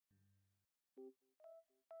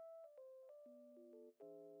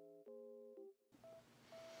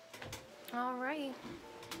Alrighty.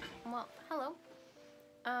 Well, hello.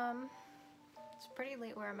 It's pretty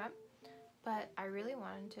late where I'm at, but I really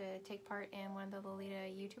wanted to take part in one of the Lolita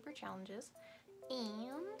YouTuber challenges,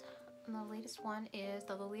 and the latest one is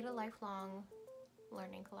the Lolita Lifelong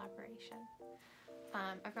Learning Collaboration.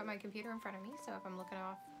 I've got my computer in front of me, so if I'm looking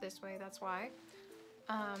off this way, that's why.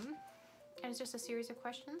 And it's just a series of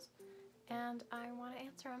questions, and I want to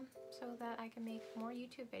answer them so that I can make more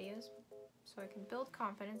YouTube videos, so I can build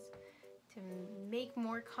confidence to make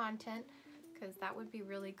more content, because that would be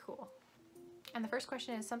really cool. And the first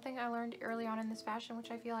question is something I learned early on in this fashion,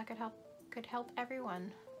 which I feel like could help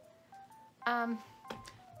everyone.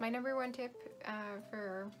 My number one tip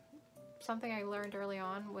for something I learned early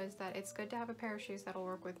on was that it's good to have a pair of shoes that'll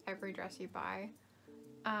work with every dress you buy.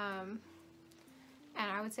 And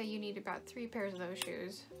I would say you need about 3 pairs of those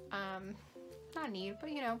shoes. Not need,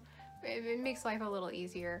 but you know, it makes life a little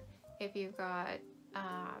easier if you've got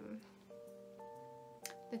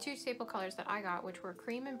the 2 staple colors that I got, which were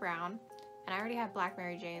cream and brown, and I already had black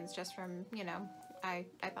Mary Janes just from, you know, I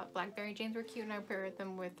thought black Mary Janes were cute and I paired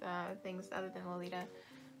them with things other than Lolita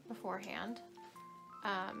beforehand.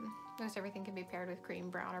 Most everything can be paired with cream,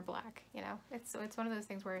 brown, or black, you know. It's one of those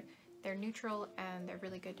things where they're neutral and they're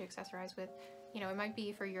really good to accessorize with. You know, it might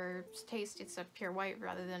be for your taste, it's a pure white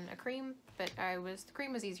rather than a cream, but the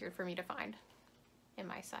cream was easier for me to find in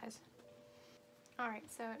my size. Alright,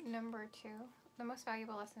 so number 2. The most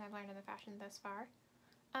valuable lesson I've learned in the fashion thus far,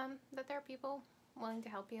 that there are people willing to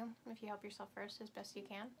help you if you help yourself first as best you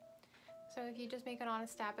can. So if you just make an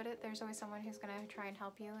honest stab at it, there's always someone who's going to try and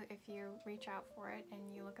help you if you reach out for it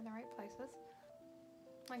and you look in the right places.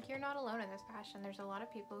 Like, you're not alone in this fashion. There's a lot of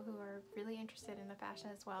people who are really interested in the fashion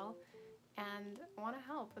as well and want to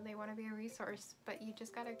help, and they want to be a resource, but you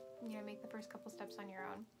just got to, you know, make the first couple steps on your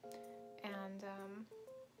own. And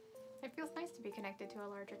it feels nice to be connected to a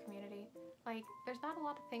larger community. Like, there's not a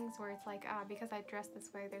lot of things where it's like, because I dress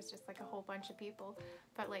this way, there's just like a whole bunch of people.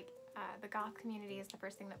 But like, the goth community is the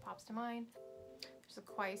first thing that pops to mind. There's a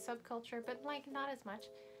kawaii subculture, but like not as much.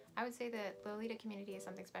 I would say that the Lolita community is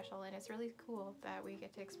something special, and it's really cool that we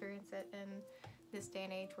get to experience it in this day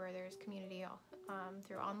and age where there's community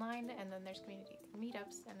through online, and then there's community through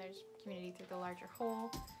meetups, and there's community through the larger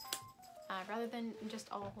whole, rather than just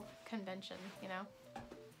all convention, you know?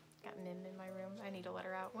 Got Nim in my room. I need to let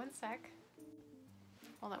her out. One sec.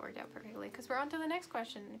 Well, that worked out perfectly, because we're on to the next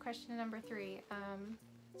question. Question number 3.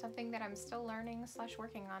 Something that I'm still learning /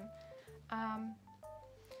 working on.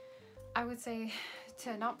 I would say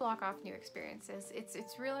to not block off new experiences.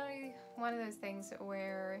 It's really one of those things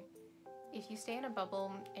where if you stay in a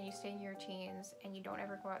bubble and you stay in your routines and you don't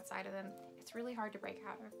ever go outside of them, it's really hard to break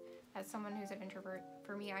out of. As someone who's an introvert,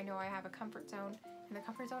 for me, I know I have a comfort zone, and the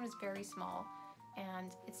comfort zone is very small.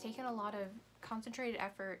 And it's taken a lot of concentrated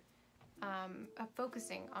effort of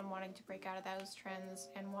focusing on wanting to break out of those trends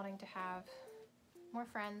and wanting to have more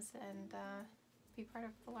friends and be part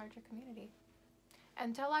of the larger community.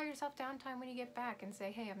 And to allow yourself downtime when you get back and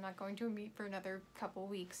say, hey, I'm not going to meet for another couple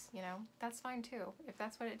weeks, you know, that's fine too. If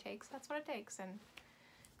that's what it takes, that's what it takes. And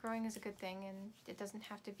growing is a good thing, and it doesn't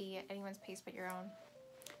have to be at anyone's pace but your own.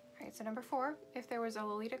 Alright, so number 4, if there was a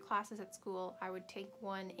Lolita classes at school, I would take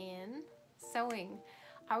one in sewing.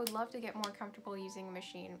 I would love to get more comfortable using a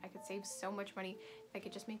machine. I could save so much money if I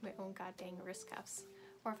could just make my own goddamn wrist cuffs,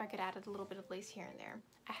 or if I could add a little bit of lace here and there.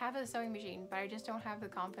 I have a sewing machine, but I just don't have the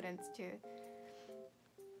confidence to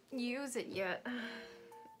use it yet.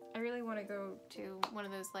 I really want to go to one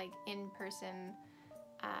of those like in-person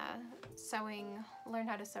sewing, learn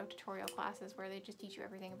how to sew tutorial classes where they just teach you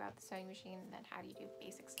everything about the sewing machine and then how do you do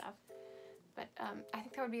basic stuff. But I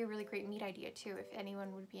think that would be a really great meet idea too, if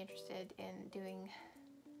anyone would be interested in doing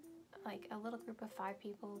like a little group of 5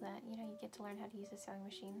 people that, you know, you get to learn how to use a sewing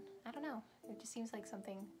machine. I don't know, it just seems like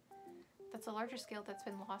something that's a larger skill that's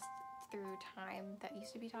been lost through time that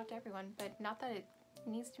used to be taught to everyone, but not that it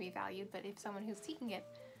needs to be valued, but if someone who's seeking it,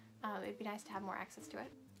 it'd be nice to have more access to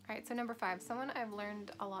it. Alright, so number 5, someone I've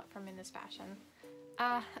learned a lot from in this fashion.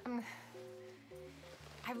 I've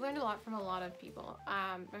learned a lot from a lot of people,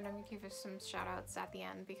 and I'm going to give some shout outs at the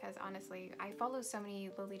end, because honestly, I follow so many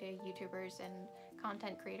Lolita YouTubers and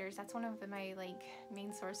content creators. That's one of my like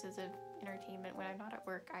main sources of entertainment. When I'm not at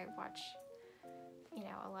work, I watch, you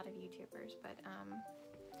know, a lot of YouTubers, but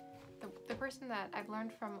the person that I've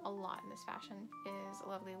learned from a lot in this fashion is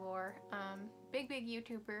Lovely Lore. Big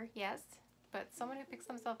YouTuber, yes, but someone who picks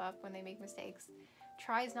themselves up when they make mistakes,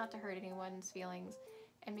 tries not to hurt anyone's feelings,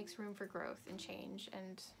 and makes room for growth and change.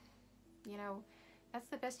 And, you know, that's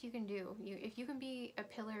the best you can do. If you can be a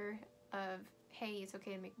pillar of, hey, it's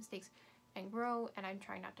okay to make mistakes, and grow, and I'm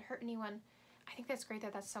trying not to hurt anyone. I think that's great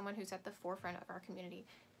that that's someone who's at the forefront of our community,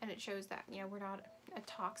 and it shows that, you know, we're not a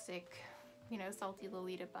toxic, you know, salty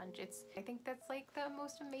Lolita bunch. I think that's like the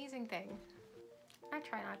most amazing thing. I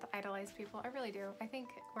try not to idolize people, I really do. I think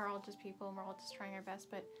we're all just people and we're all just trying our best,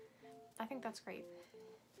 but I think that's great.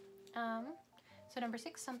 So number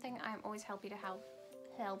 6, something I'm always happy to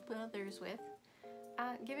help others with,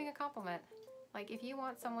 giving a compliment. Like if you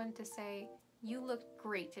want someone to say, you look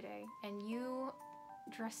great today, and you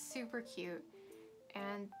dress super cute,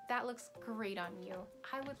 and that looks great on you,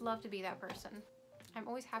 I would love to be that person. I'm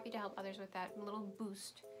always happy to help others with that little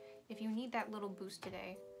boost. If you need that little boost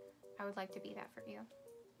today, I would like to be that for you,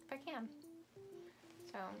 if I can.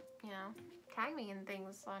 So, you know, tag me in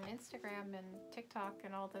things on Instagram and TikTok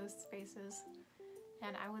and all those spaces,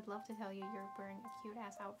 and I would love to tell you you're wearing a cute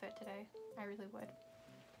ass outfit today. I really would.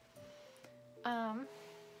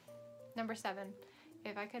 Number 7,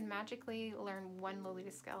 if I could magically learn one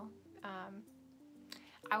Lolita skill,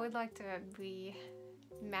 I would like to be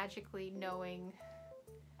magically knowing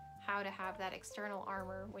how to have that external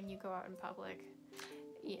armor when you go out in public.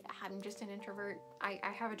 Yeah, I'm just an introvert. I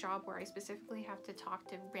have a job where I specifically have to talk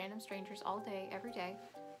to random strangers all day, every day,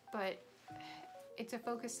 but it's a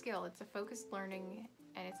focused skill, it's a focused learning,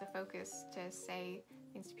 and it's a focus to say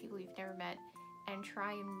things to people you've never met and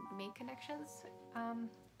try and make connections.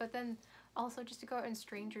 But then also just to go out in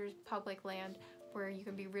strangers' public land where you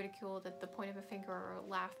can be ridiculed at the point of a finger or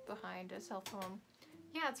laughed behind a cell phone.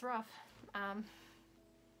 Yeah, it's rough.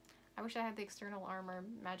 I wish I had the external armor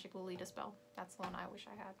magic Lolita spell. That's the one I wish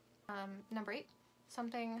I had. Number 8,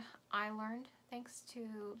 something I learned thanks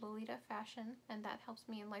to Lolita fashion, and that helps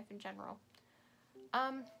me in life in general.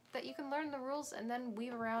 That you can learn the rules and then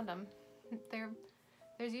weave around them.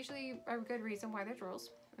 There's usually a good reason why there's rules,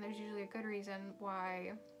 and there's usually a good reason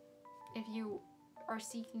why, if you are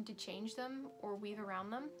seeking to change them or weave around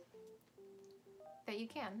them, that you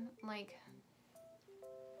can. Like,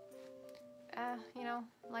 you know,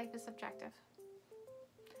 life is subjective.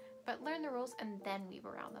 But learn the rules and then weave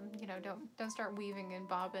around them. You know, don't start weaving and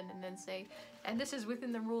bobbing and then say, and this is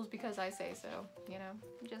within the rules because I say so. You know,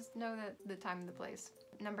 just know that the time and the place.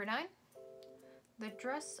 Number 9, the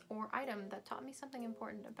dress or item that taught me something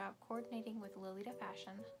important about coordinating with Lolita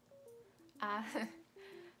fashion.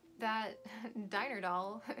 That diner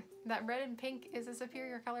doll, that red and pink is a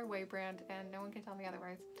superior colorway brand, and no one can tell me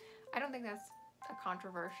otherwise. I don't think that's a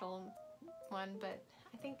controversial one, but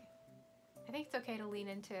I think it's okay to lean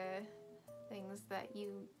into things that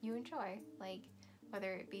you enjoy, like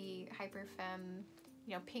whether it be hyper femme,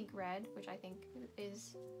 you know, pink red, which I think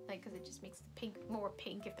is like, because it just makes the pink more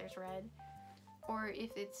pink if there's red, or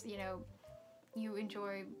if it's, you know, you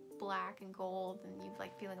enjoy black and gold and you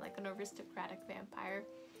like feeling like an aristocratic vampire.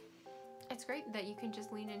 It's great that you can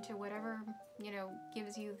just lean into whatever, you know,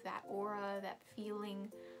 gives you that aura, that feeling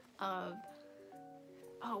of,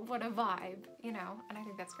 oh, what a vibe, you know, and I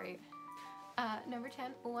think that's great. Number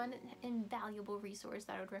 10, one invaluable resource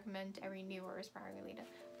that I would recommend to every new or aspiring Lolita.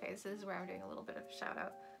 Okay, so this is where I'm doing a little bit of a shout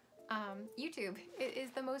out. YouTube. It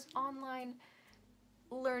is the most online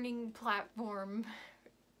learning platform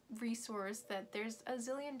resource that there's a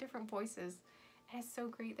zillion different voices, and it's so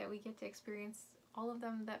great that we get to experience all of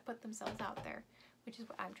them that put themselves out there, which is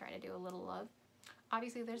what I'm trying to do a little of.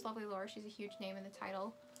 Obviously there's Lovely Laura, she's a huge name in the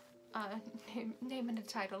title, name in the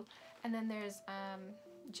title, and then there's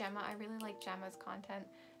Gemma. I really like Gemma's content.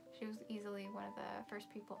 She was easily one of the first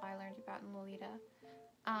people I learned about in Lolita.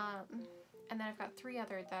 And then I've got 3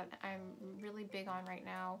 other that I'm really big on right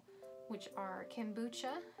now, which are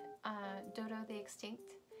Kombucha, Dodo the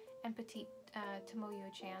Extinct, and Petite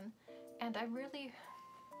Tomoyo-chan. And I really,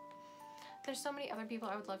 there's so many other people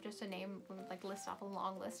I would love just to name, like list off a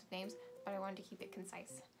long list of names, but I wanted to keep it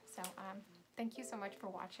concise. So thank you so much for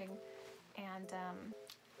watching, and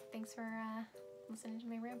thanks for listening to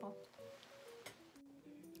me ramble.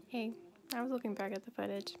 Hey, I was looking back at the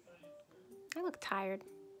footage. I look tired.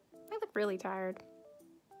 I look really tired.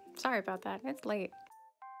 Sorry about that, it's late.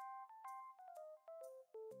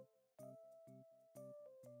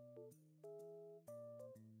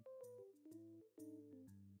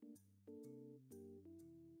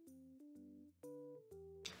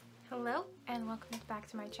 Hello and welcome back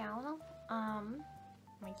to my channel.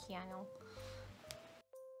 My channel.